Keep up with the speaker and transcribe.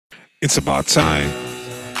It's about time.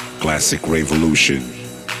 Classic Revolution.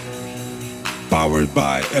 Powered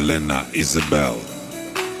by Elena Isabel.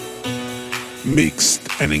 Mixed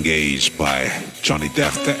and engaged by Johnny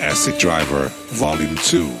Deft the Acid Driver, Volume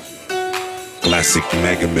 2. Classic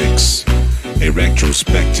Megamix. A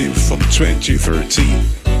retrospective from 2013.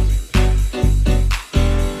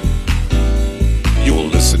 You'll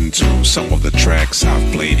listen to some of the tracks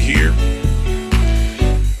I've played here.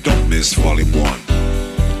 Don't miss Volume 1.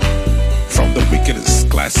 From the wickedest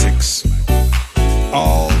classics,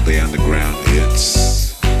 all the underground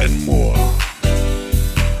hits, and more.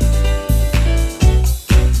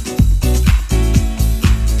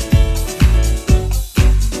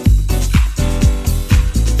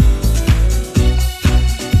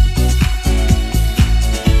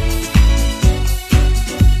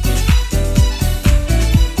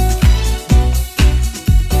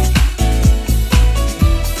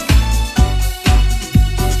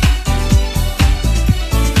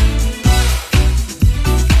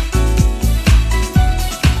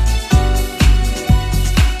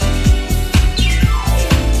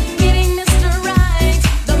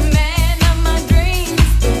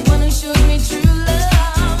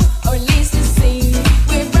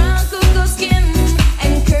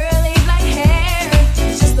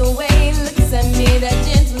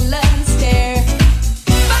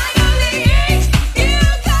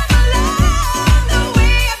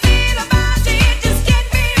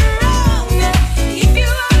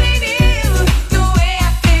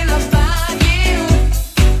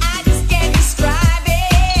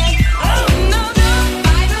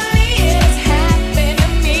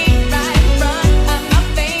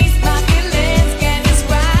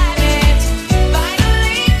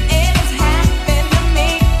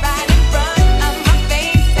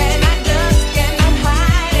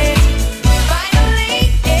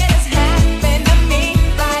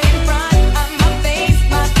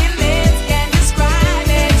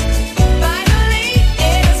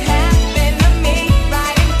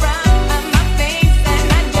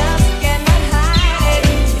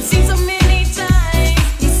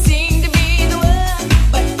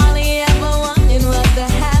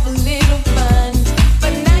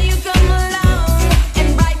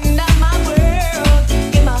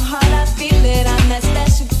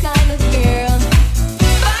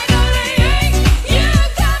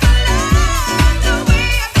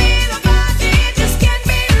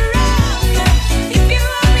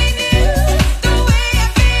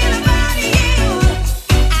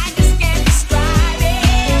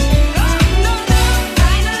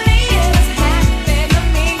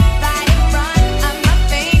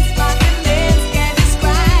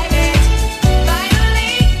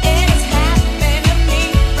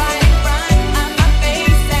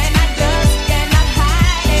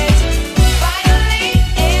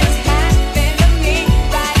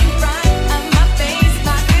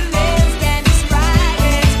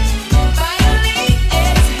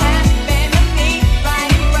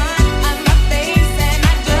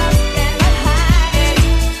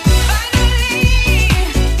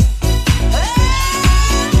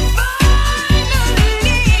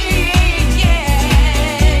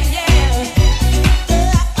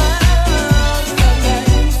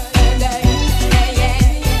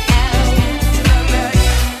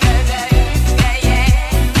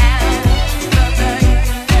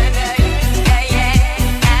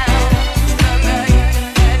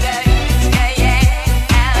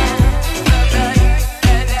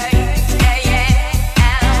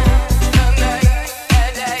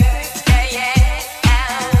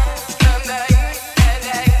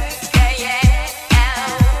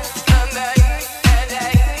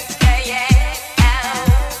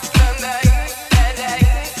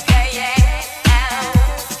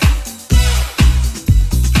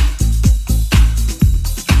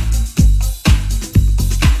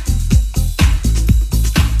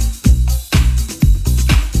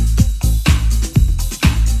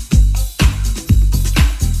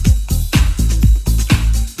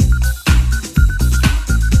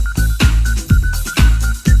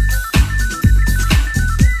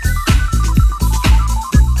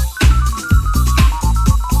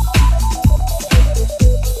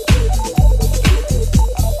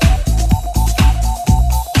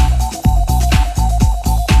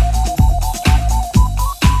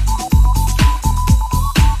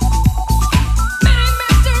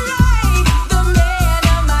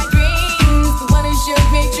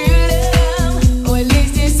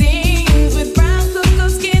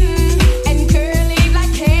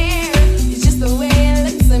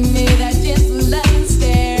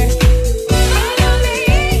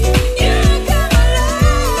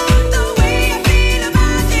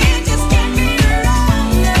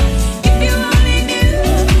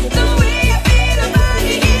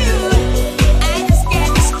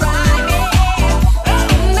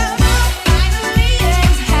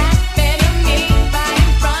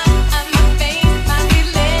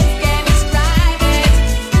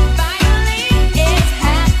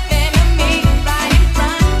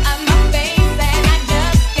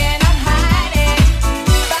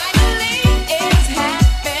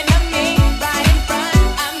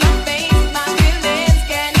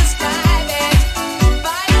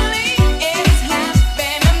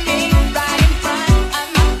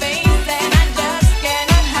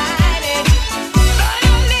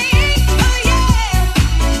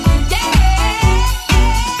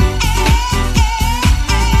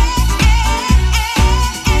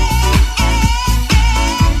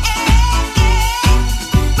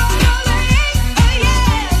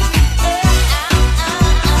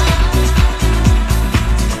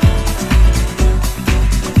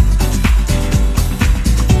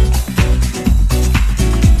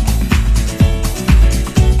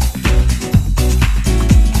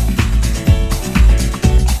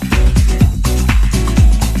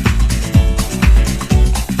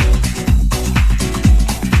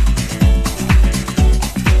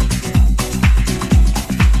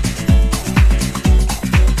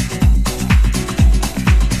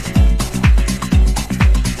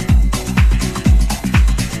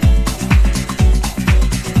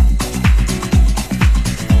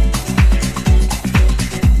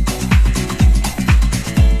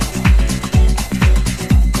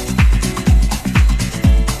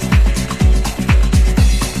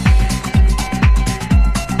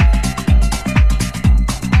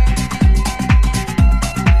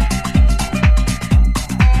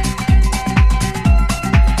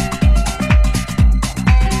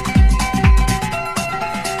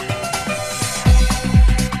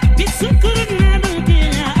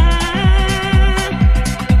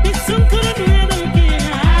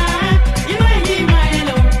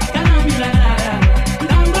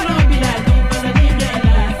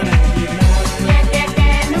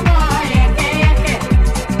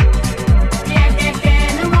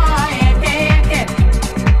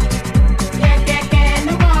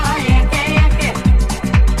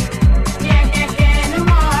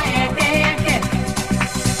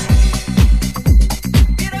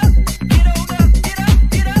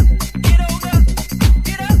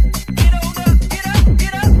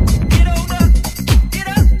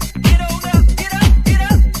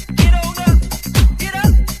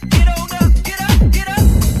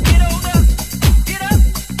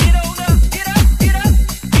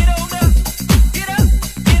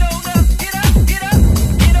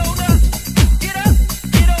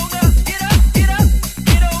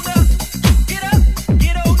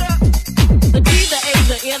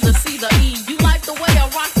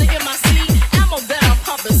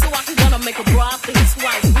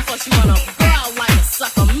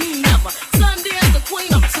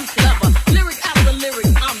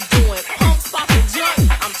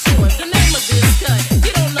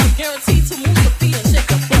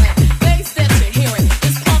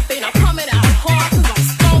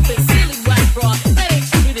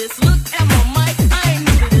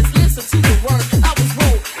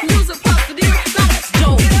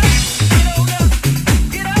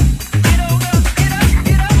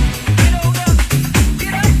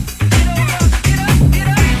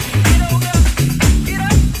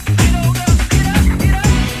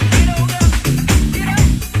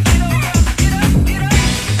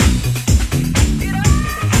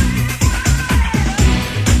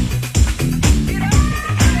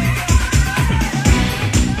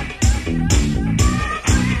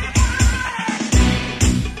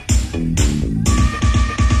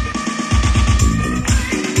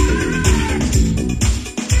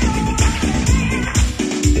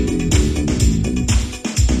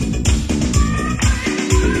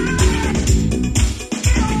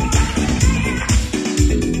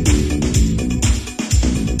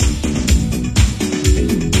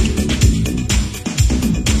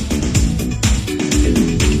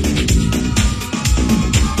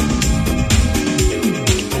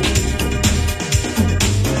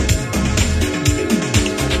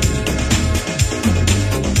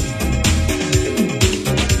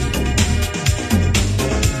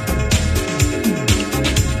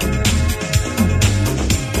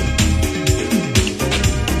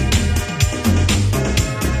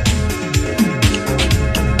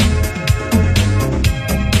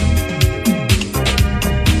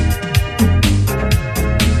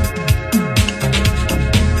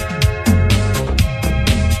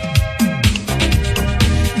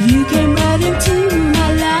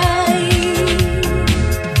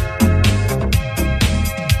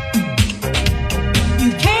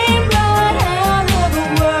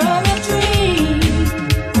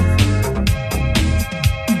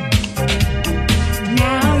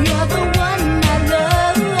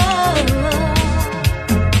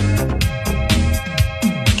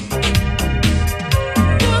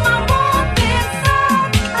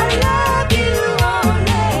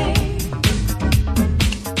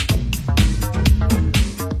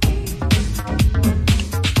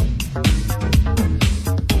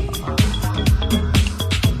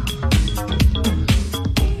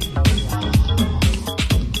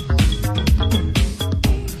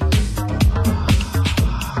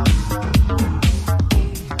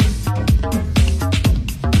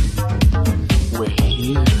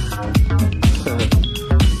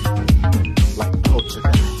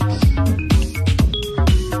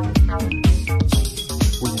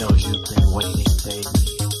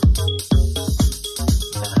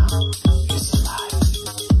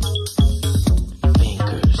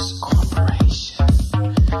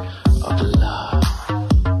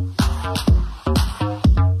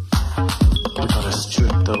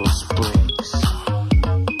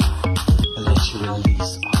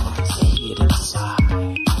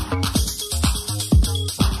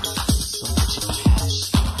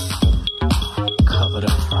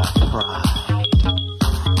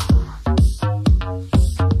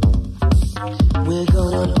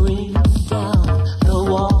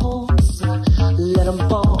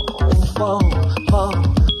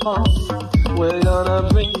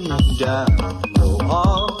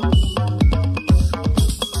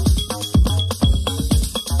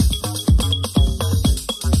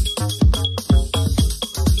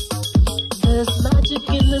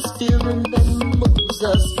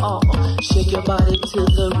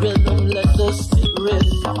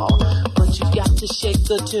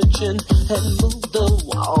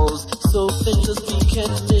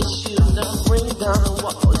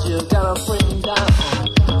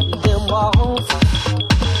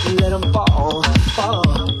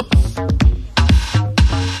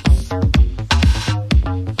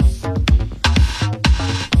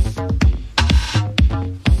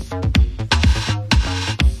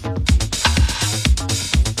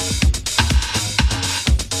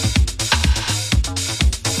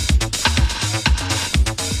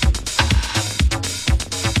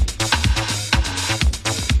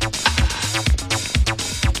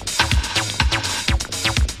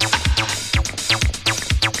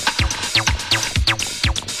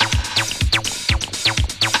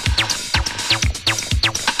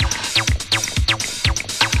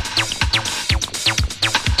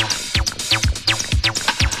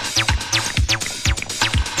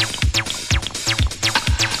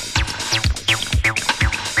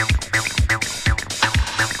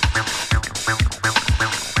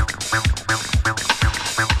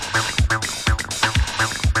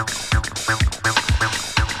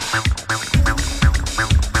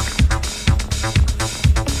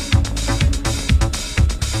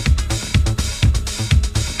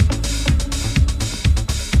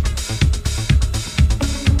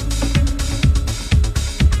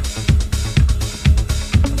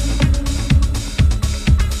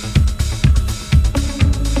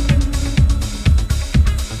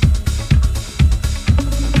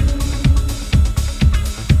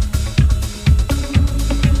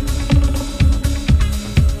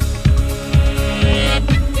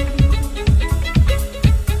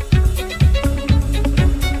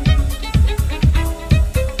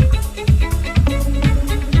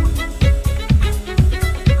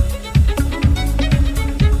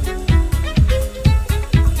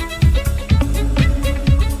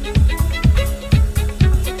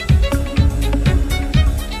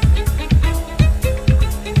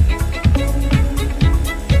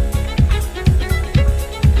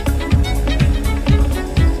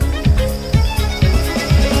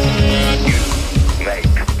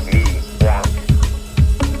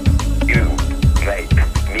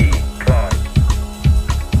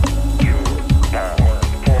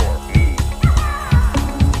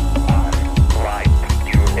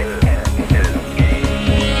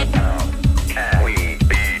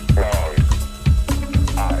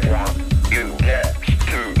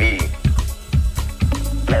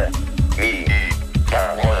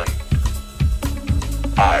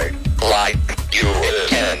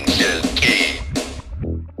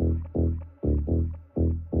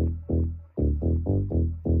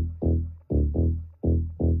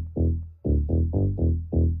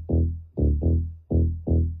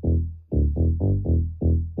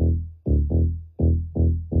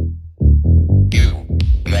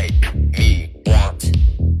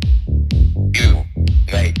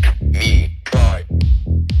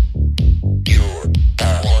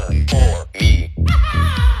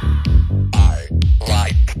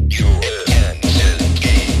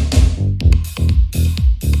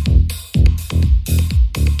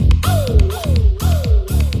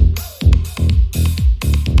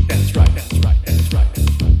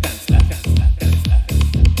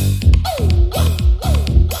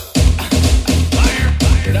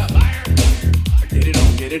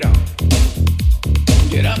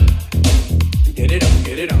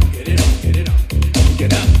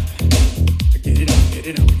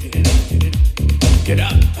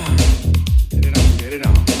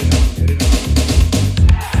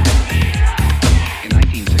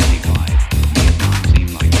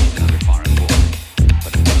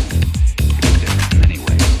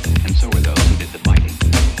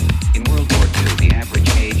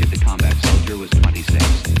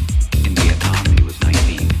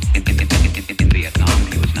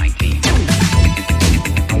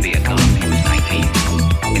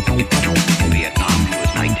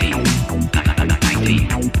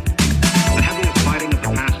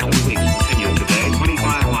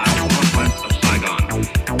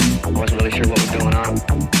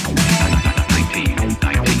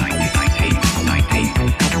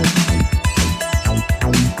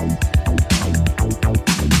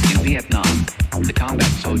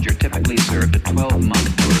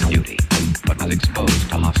 amongst pure beauty, but was exposed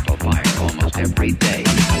to hostile fire almost every day.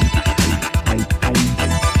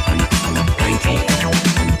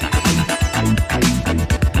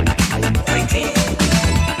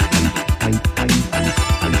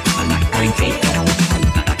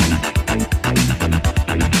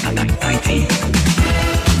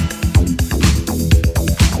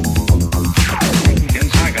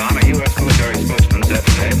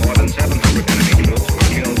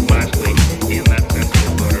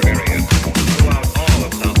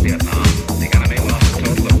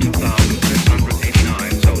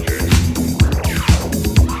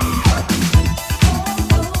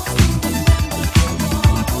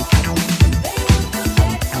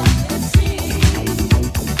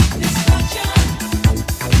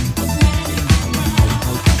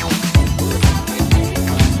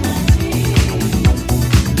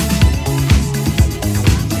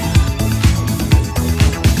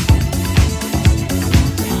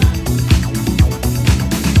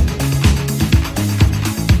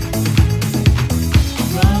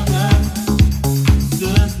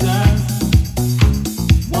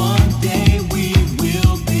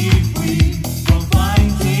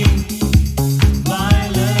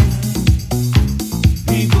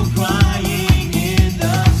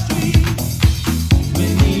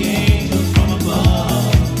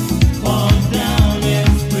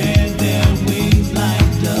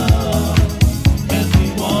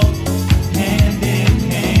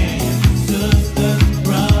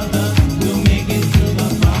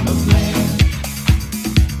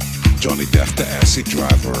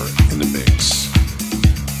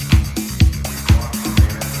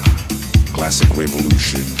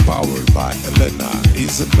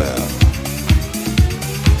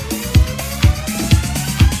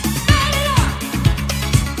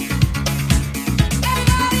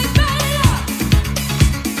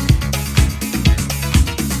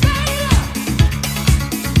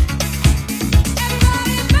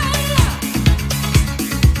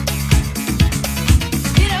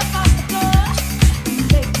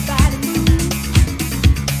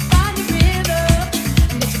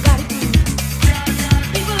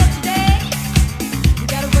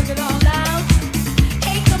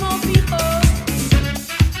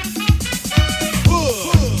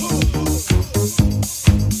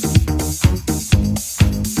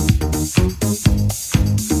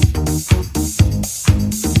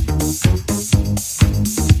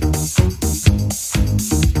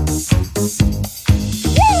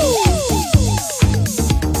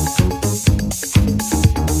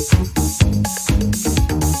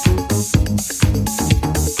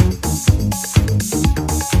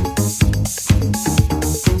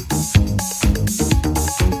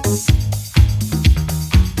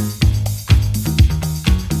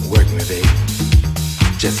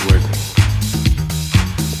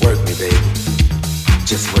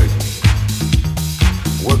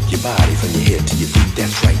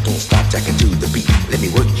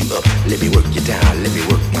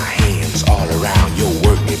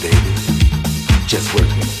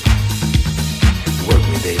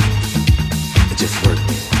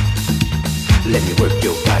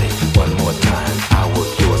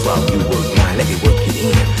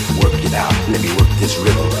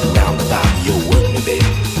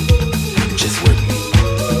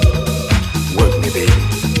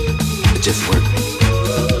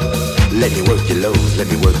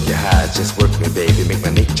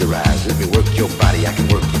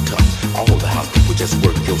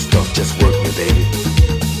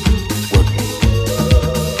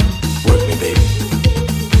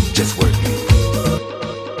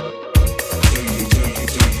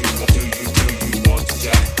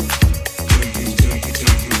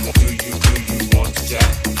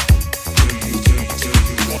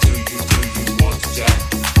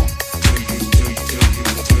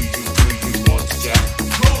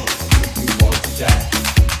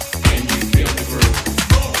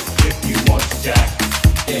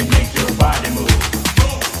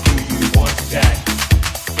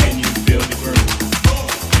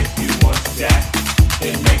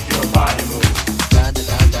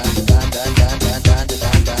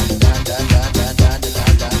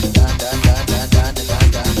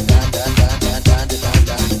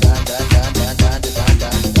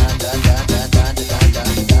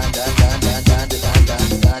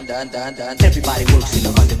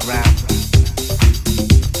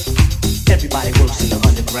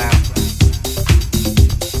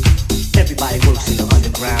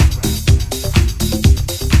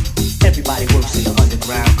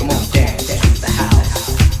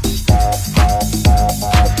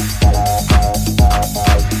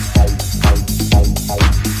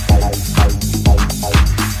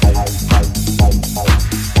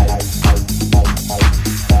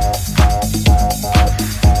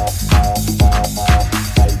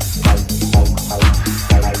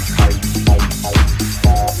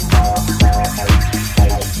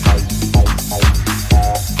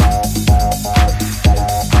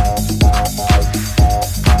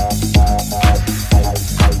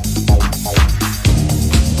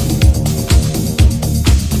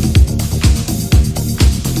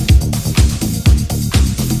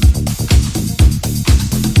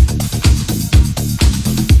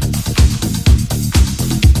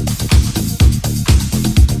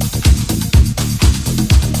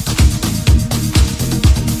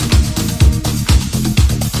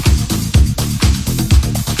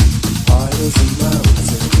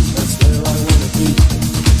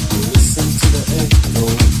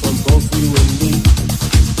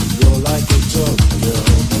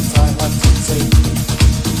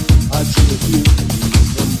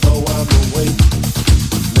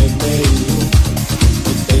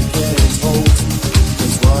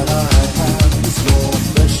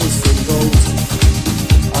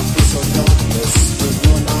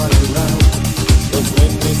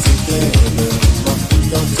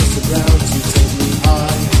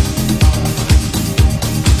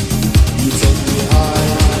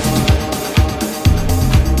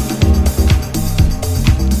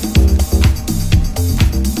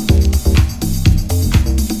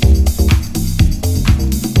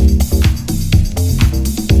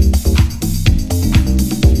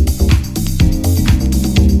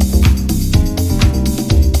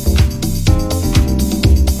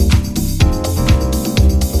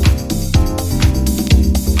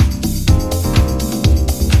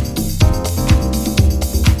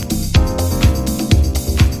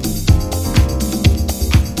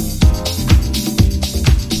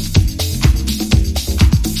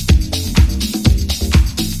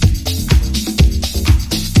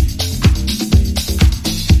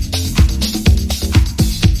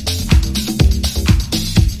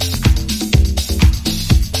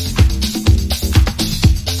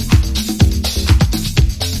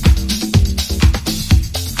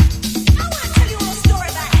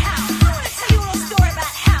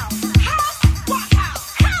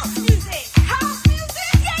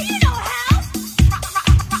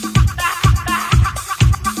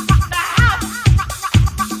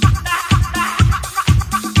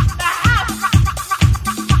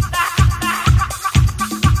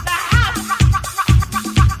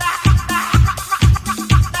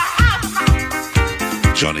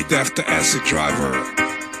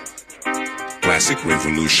 Classic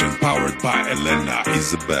Revolution powered by Elena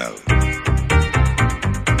Isabel.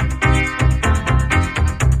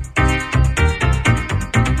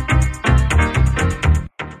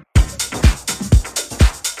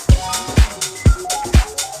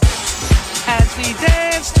 As we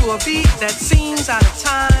dance to a beat that seems out of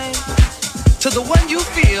time, to the one you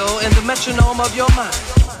feel in the metronome of your mind,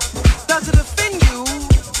 does it offend you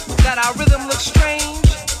that our rhythm looks strange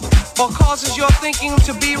or causes your thinking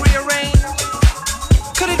to be rearranged?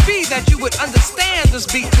 Could it be that you would understand this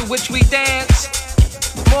beat to which we dance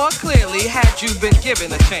more clearly had you been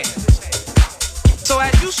given a chance? So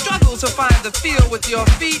as you struggle to find the feel with your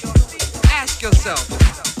feet, ask yourself,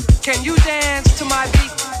 can you dance to my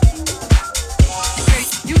beat?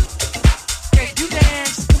 Can you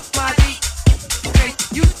dance to my beat? Can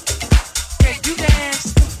you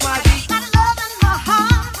dance to my beat? Got love in my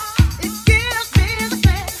heart, it gives me the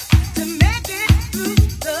strength to make it through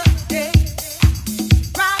the day.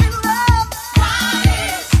 Crying love,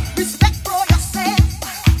 crying respect for yourself,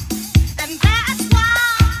 and that's why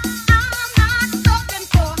I'm not looking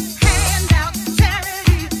for handout,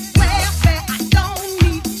 charity, welfare. I don't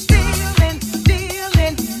need stealing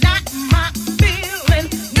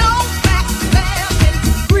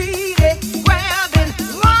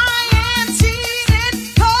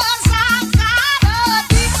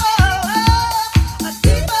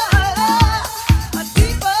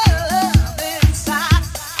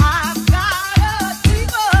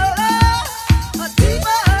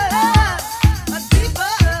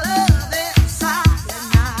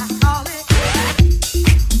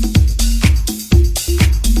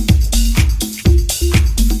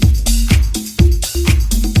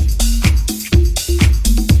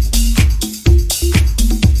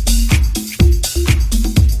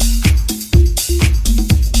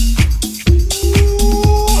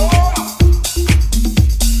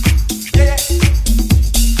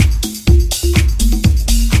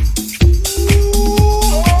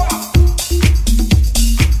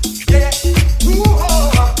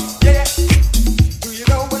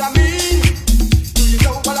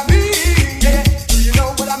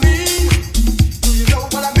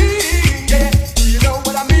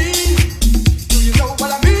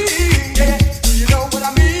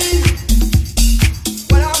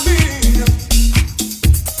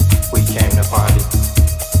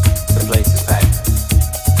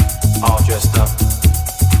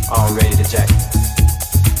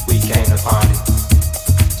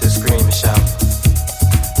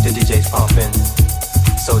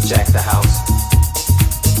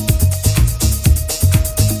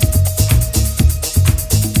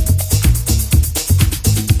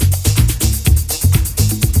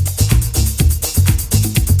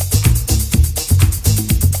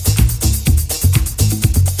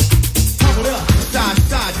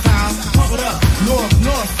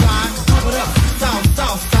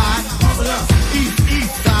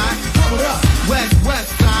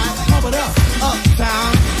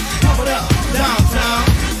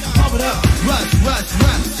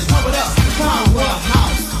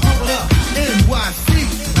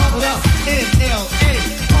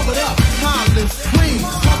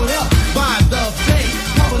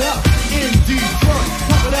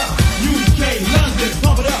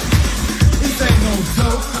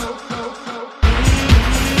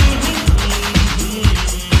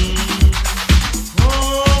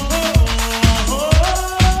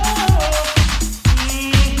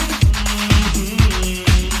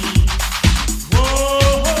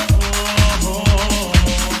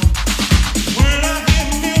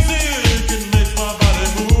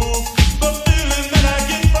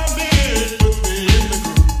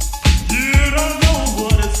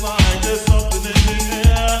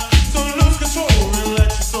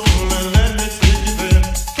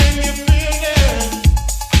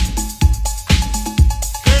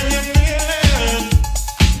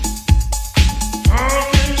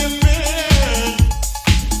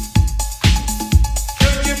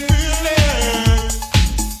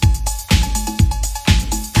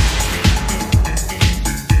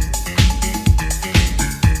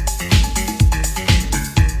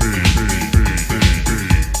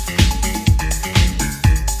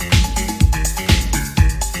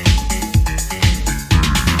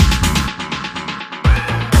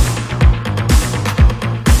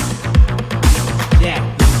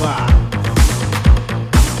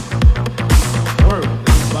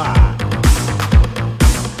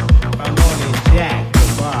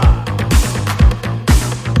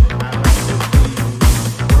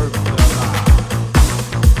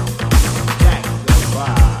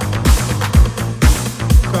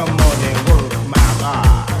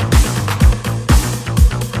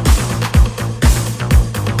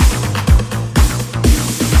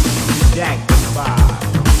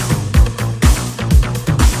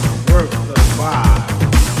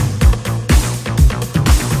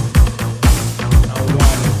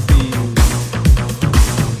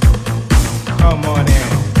Come on in.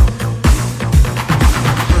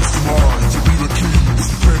 Best in line to be the king.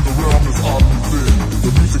 Expand the realm as I move in.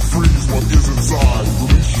 The music frees what is inside.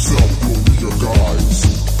 Release yourself, we'll be your guides.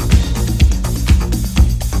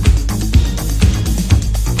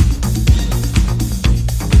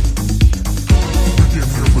 We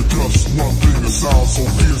came here for just one thing. A sound so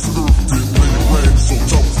fierce the earth didn't lay it land. So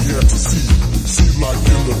tough we had to see. See life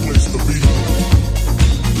in the place to be.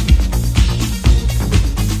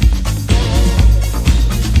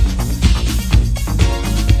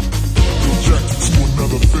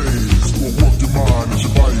 Another phase, we'll work your mind as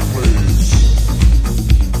your body plays.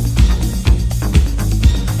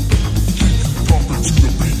 Keep you pumping to the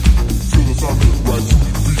beat, feel the thunder right through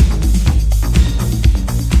your feet.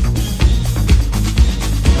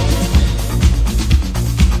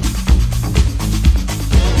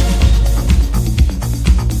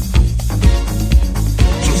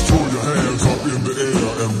 Just throw your hands up in the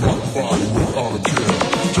air and rock the body without a care.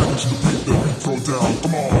 Check into the beat that we throw down.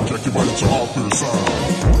 Come on, Jack your body to our clear sound.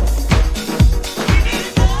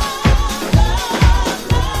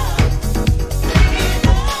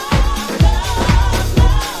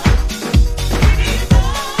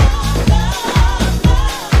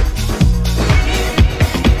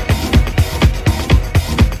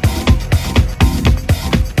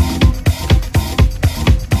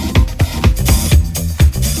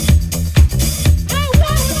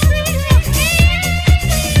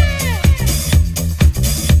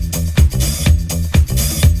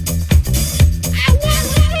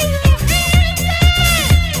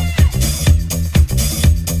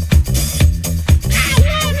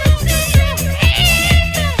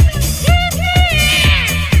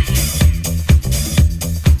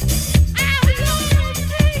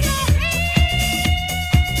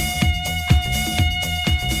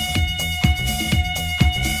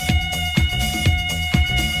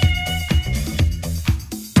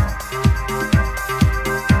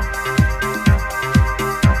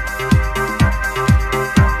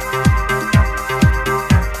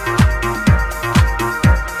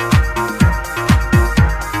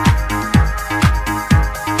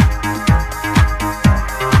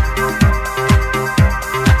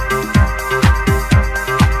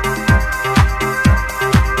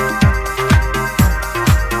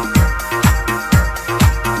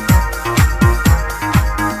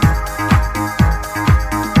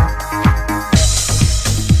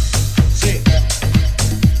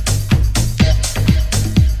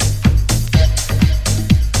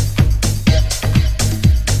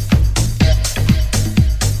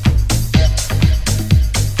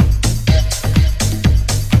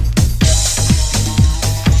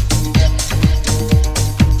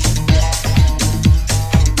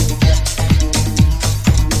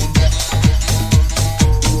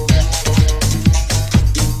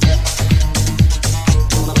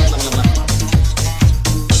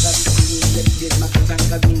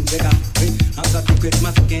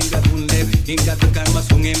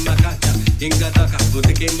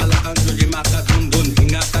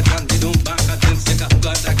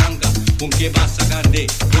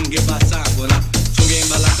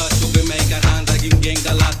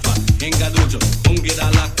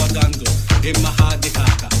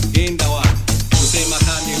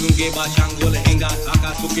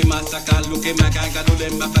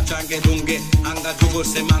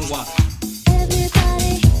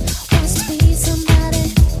 Somebody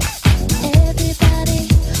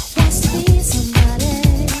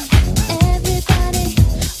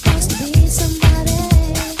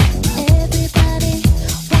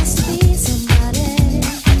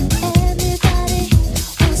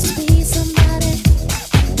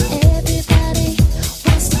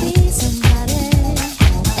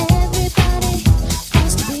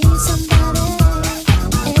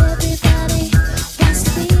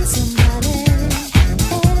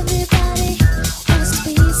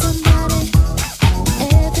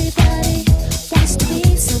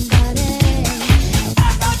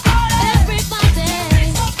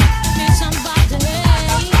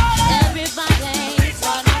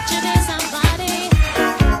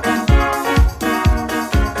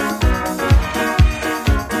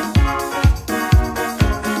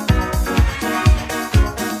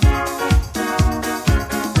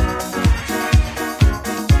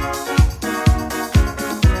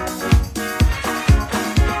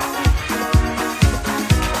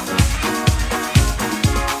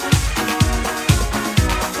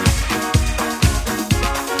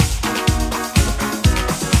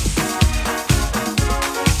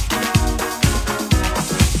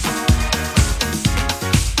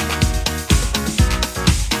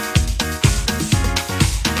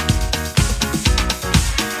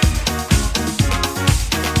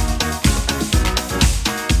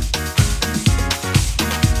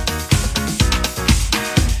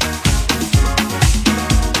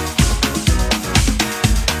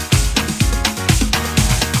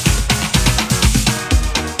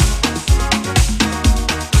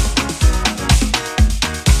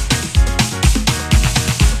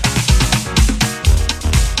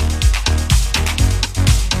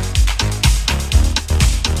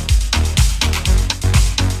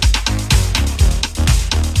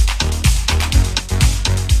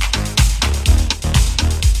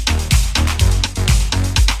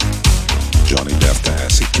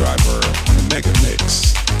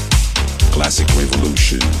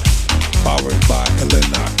powered by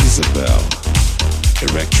Elena Isabel. A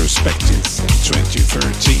retrospective from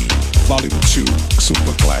 2013, Volume 2,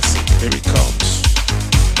 Super Classic. Here it comes.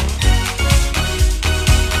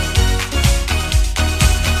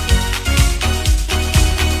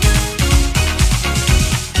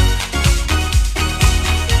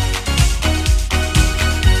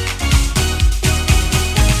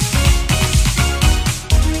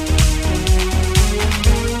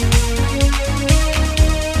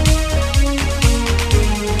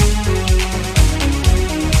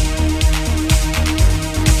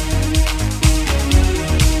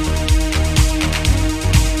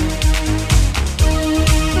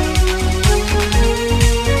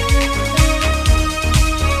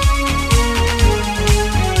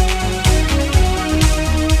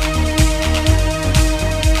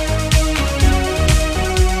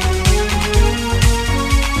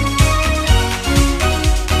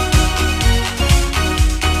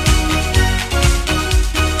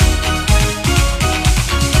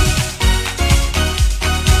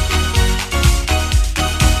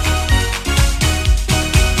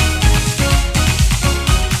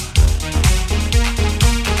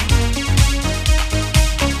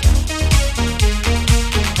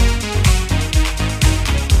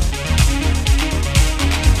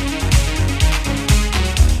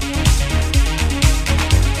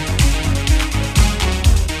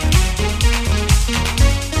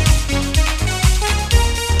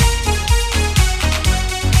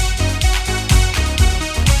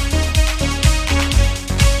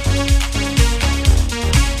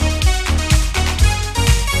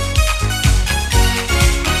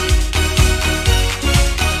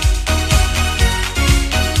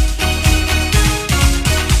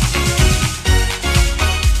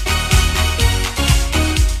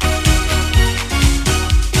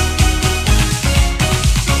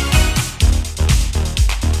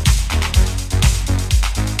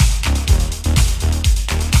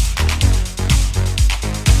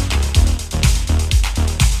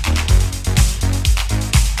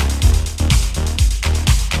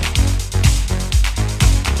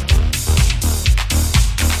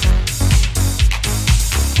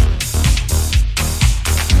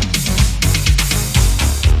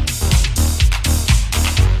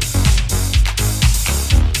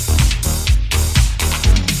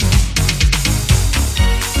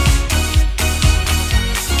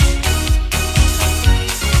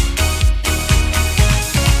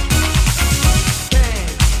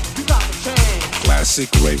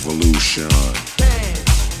 Classic Revolution.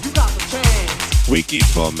 We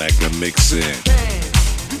keep on mega mixing.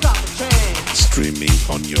 Streaming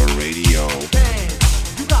on your radio.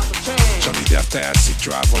 Johnny Death to Acid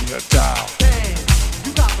Drive on your dial.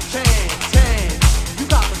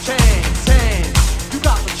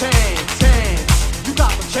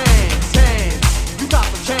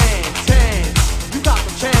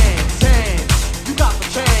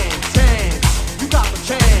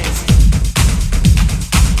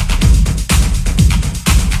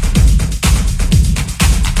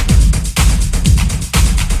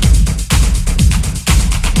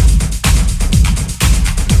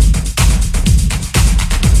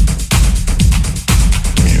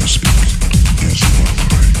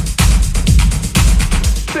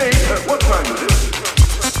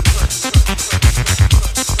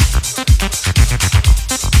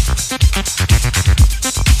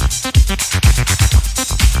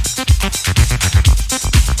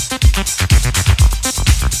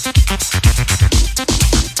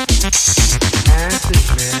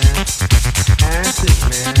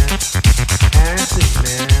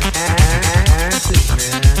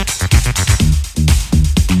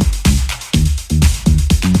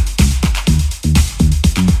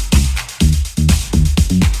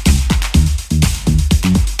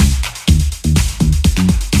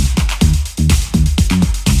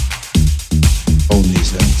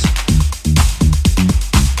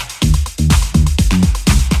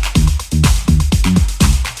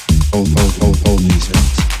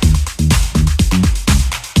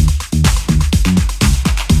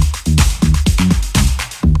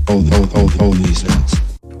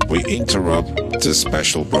 We interrupt this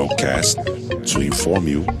special broadcast to inform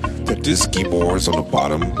you that this keyboards on the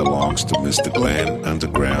bottom belongs to Mr. Glenn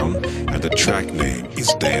Underground and the track name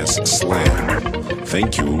is Dance Slam.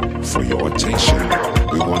 Thank you for your attention.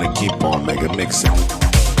 We want to keep on mega mixing.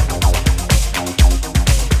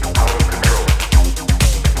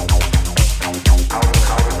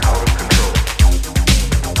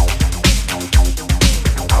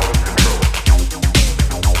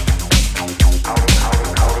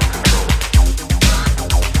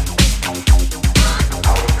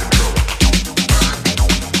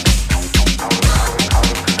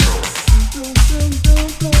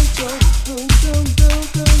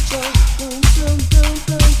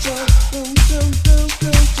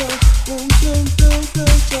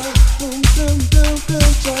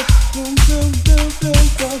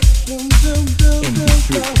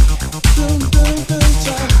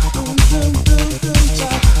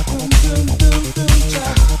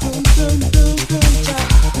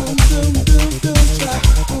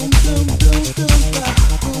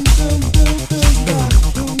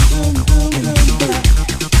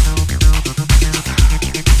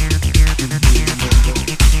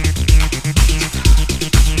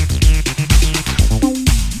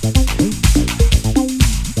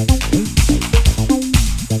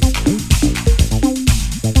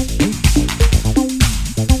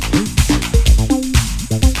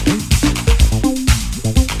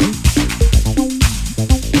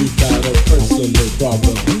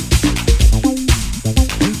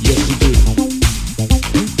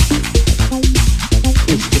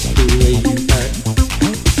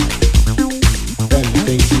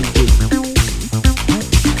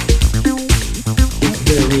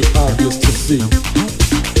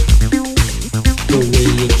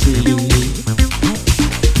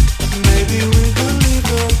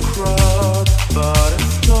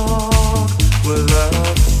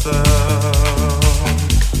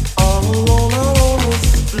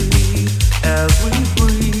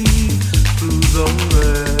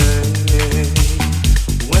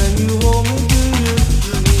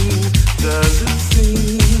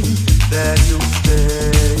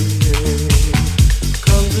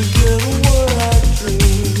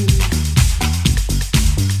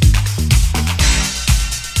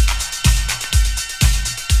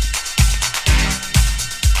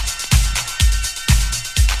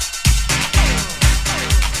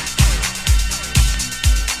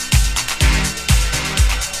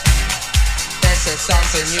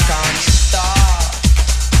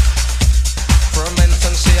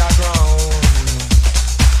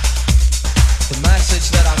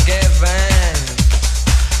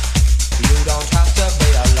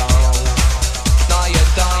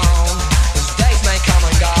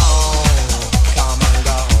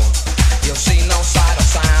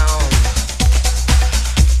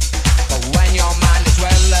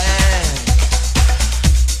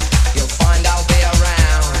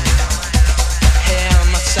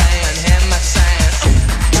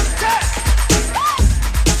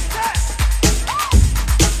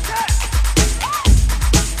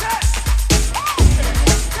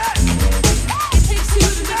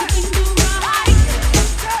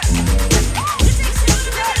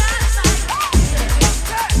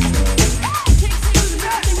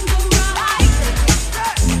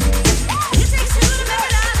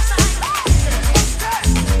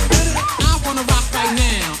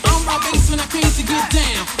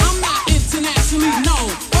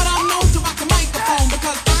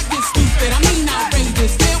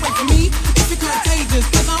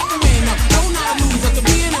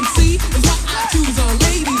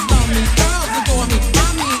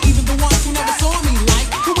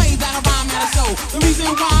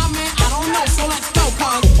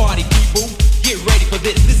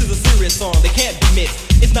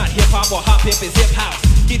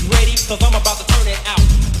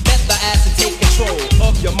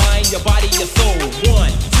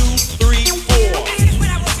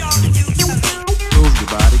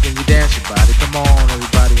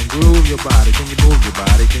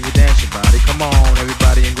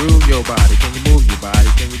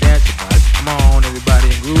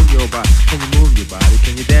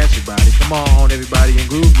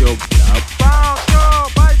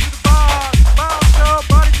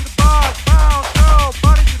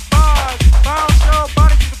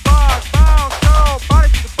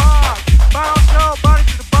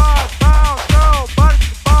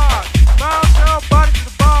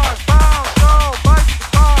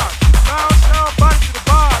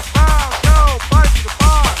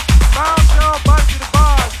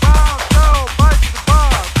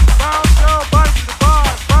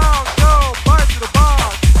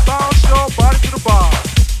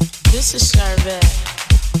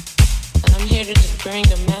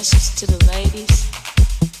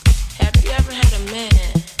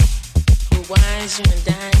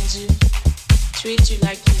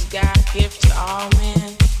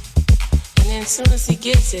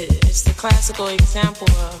 Example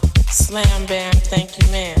of slam bam, thank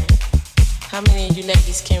you ma'am. How many of you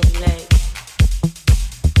ladies can relate?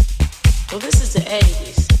 Well, this is the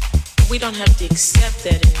 80s. We don't have to accept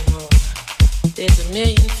that anymore. There's a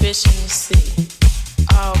million fish in the sea,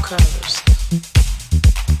 all colors.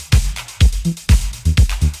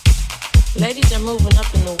 Ladies are moving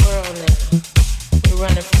up in the world now. We're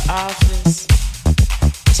running for office,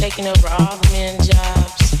 taking over all the men's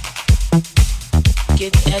jobs,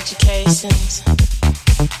 getting educations,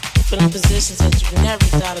 filling positions that you never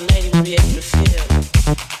thought a lady would be able to fill.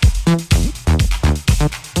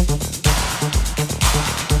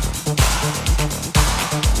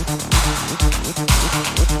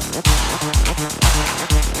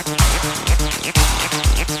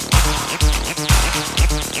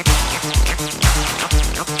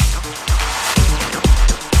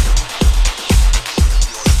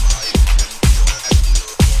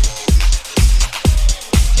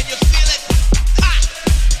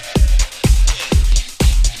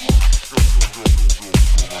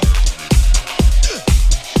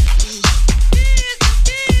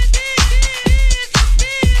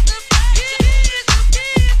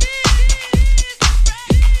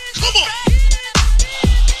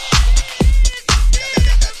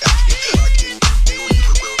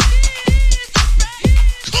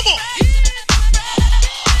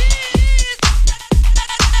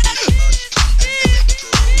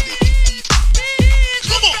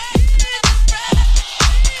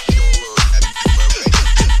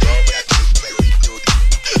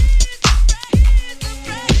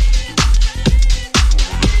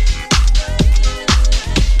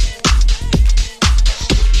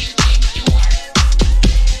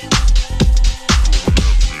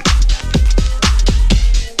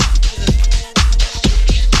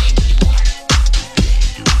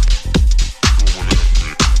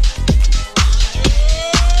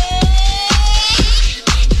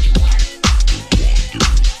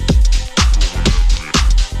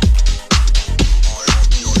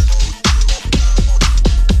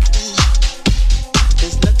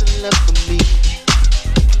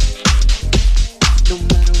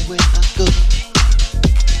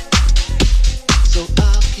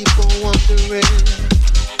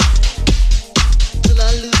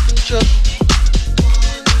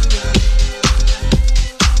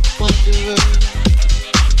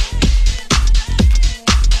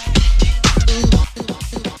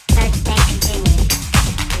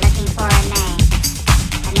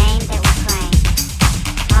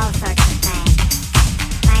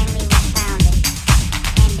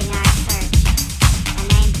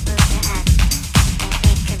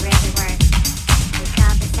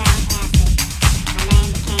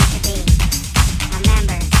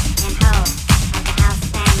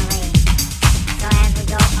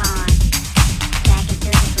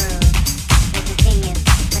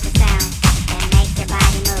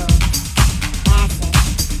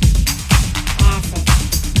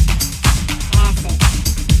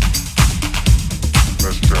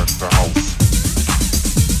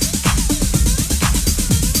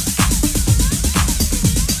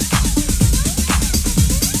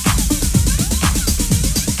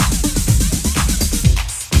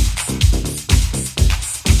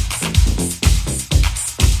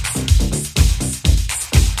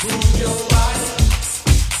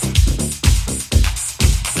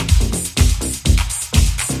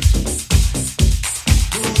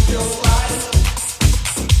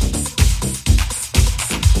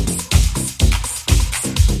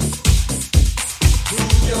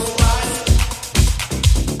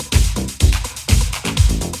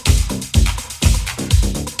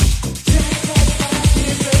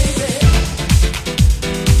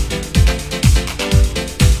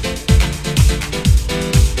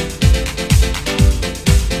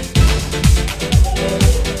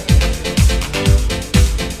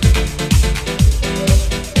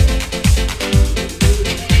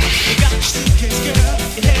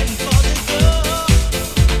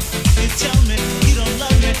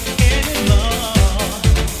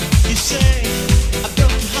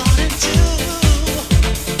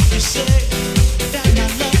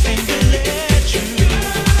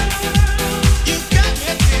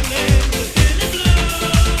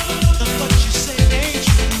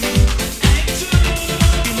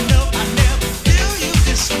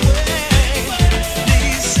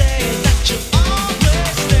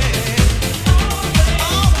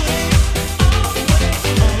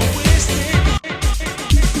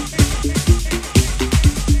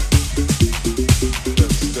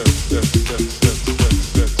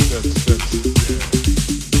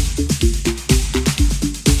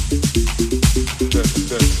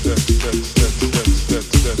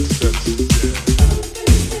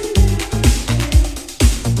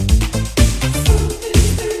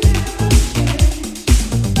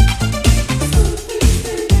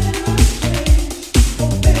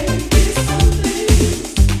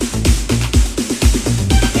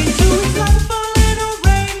 Into a life a little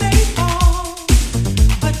rain may fall,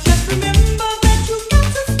 but just remember that.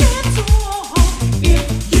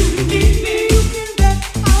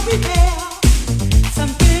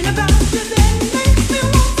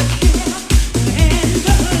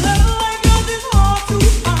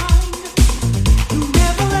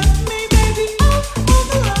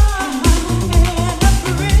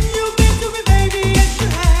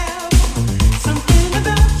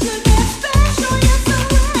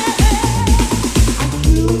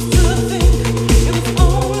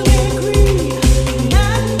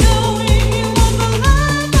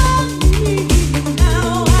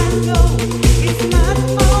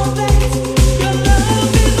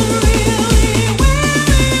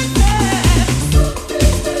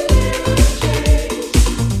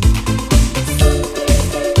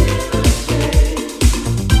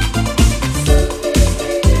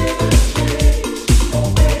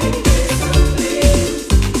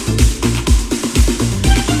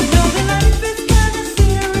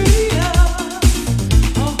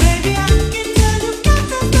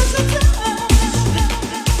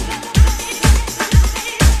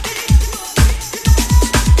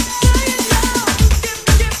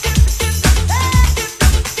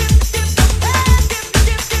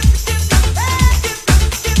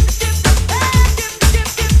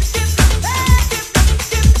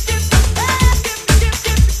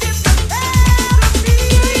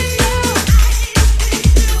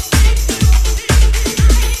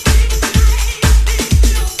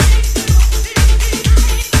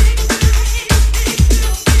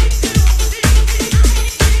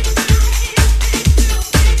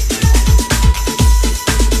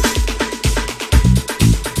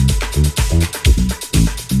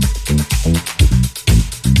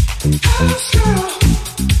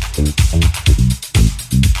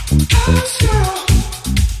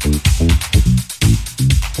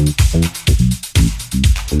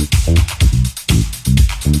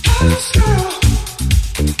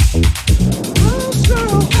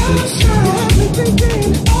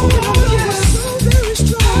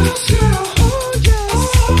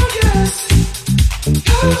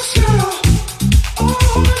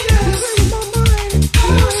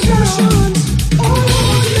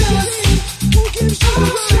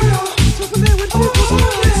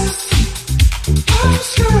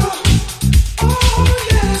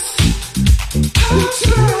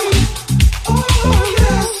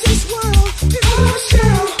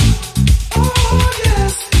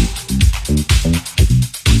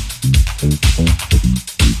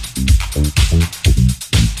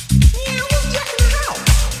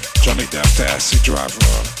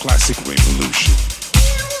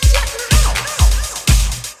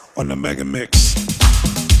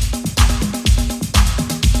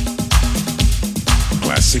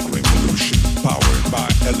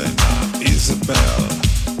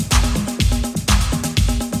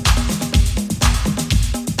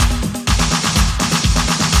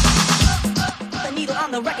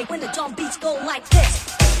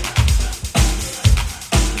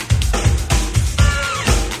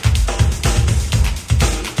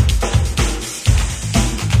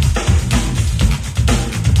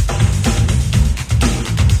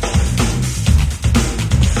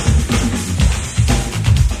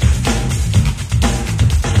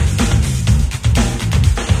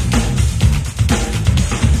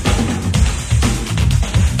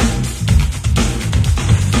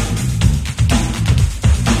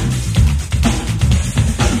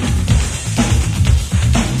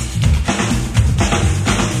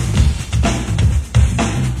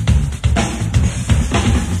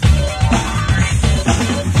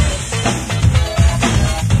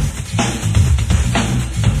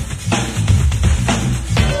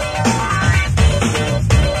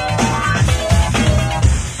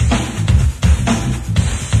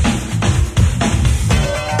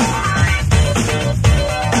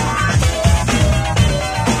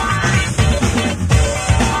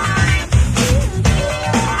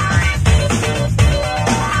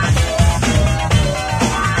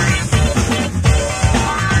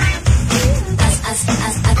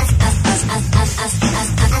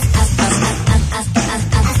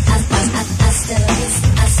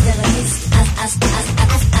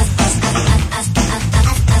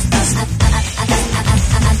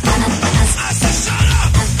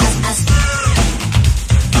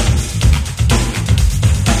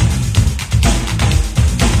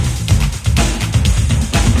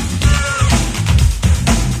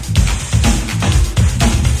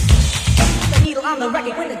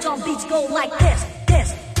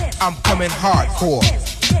 Hardcore,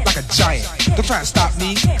 like a giant. Don't try to stop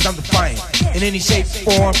me, cause I'm defiant. In any shape,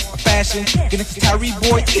 form, or fashion. Get next to Tyree,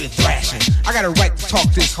 boy, you get it thrashing. I got a right to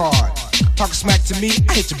talk this hard. Talk smack to me,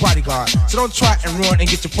 I hit your bodyguard. So don't try and run and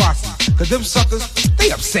get your posse. Cause them suckers, they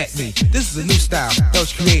upset me. This is a new style that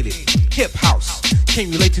was created. Hip house. Can't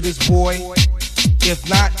relate to this boy. If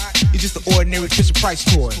not, you're just an ordinary Fisher Price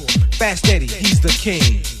toy. Fast Eddie, he's the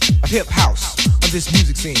king of hip house, of this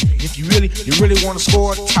music scene. If you really want to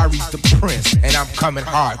score, Tyree's the prince. And I'm coming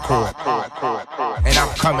hardcore. And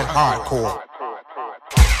I'm coming hardcore.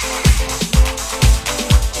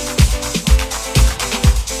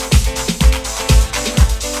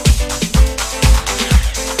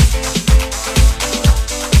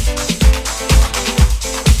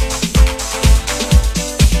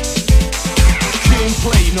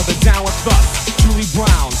 Play, you know they're down with us. Julie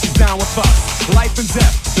Brown, she's down with us. Life and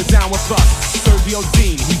Death, they're down with us. Sergio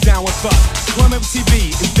Dean, he's down with us. Clement TV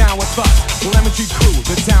is down with us. Lemon Tree Crew,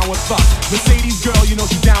 they're down with us. Mercedes Girl, you know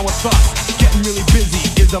she's down with us. Getting really busy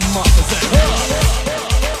is a must.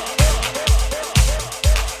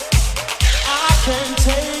 I can't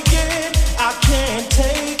take it, I can't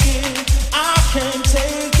take it, I can't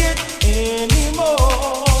take it anymore.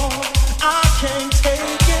 I can't take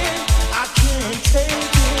it, I can't take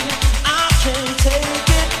it, I can't take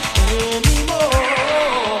it anymore.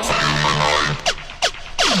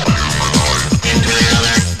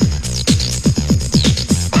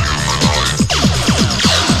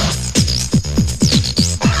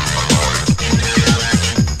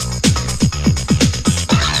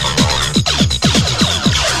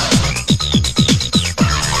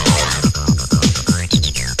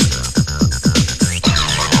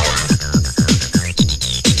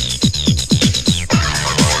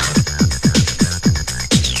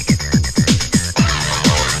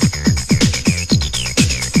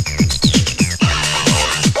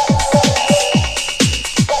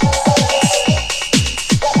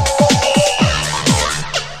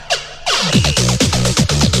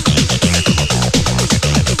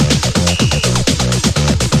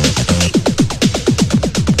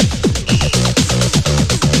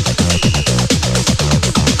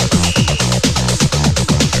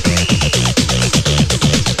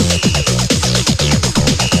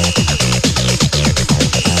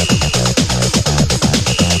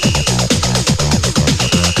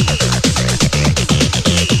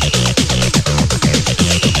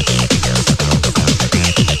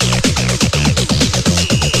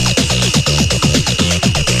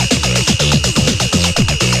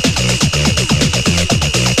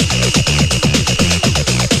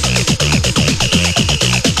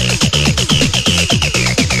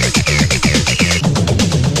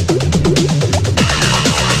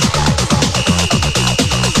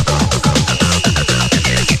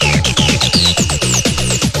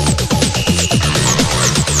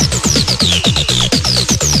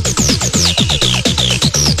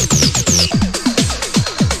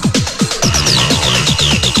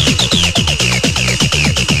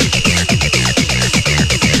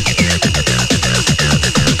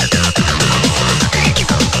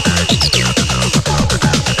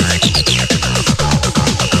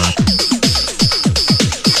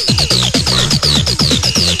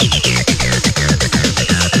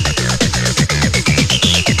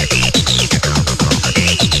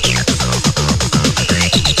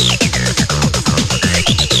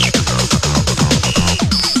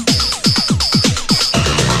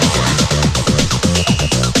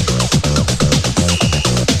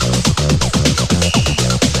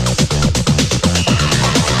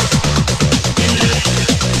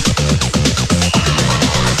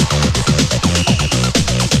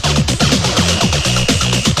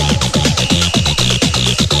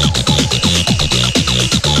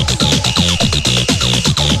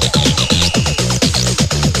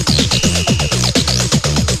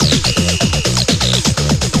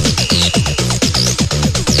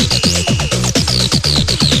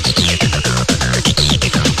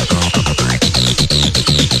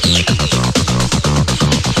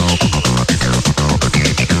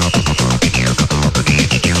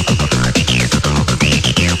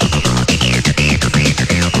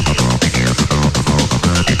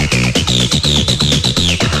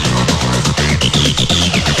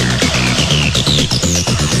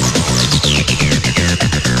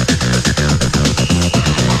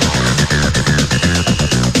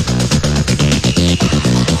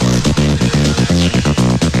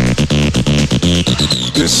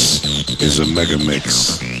 is a mega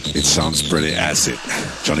mix. It sounds pretty acid.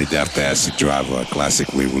 Johnny Depp, the Acid Driver, Classic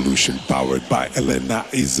Revolution, powered by Elena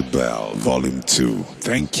Isabel, Volume 2.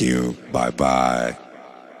 Thank you. Bye-bye.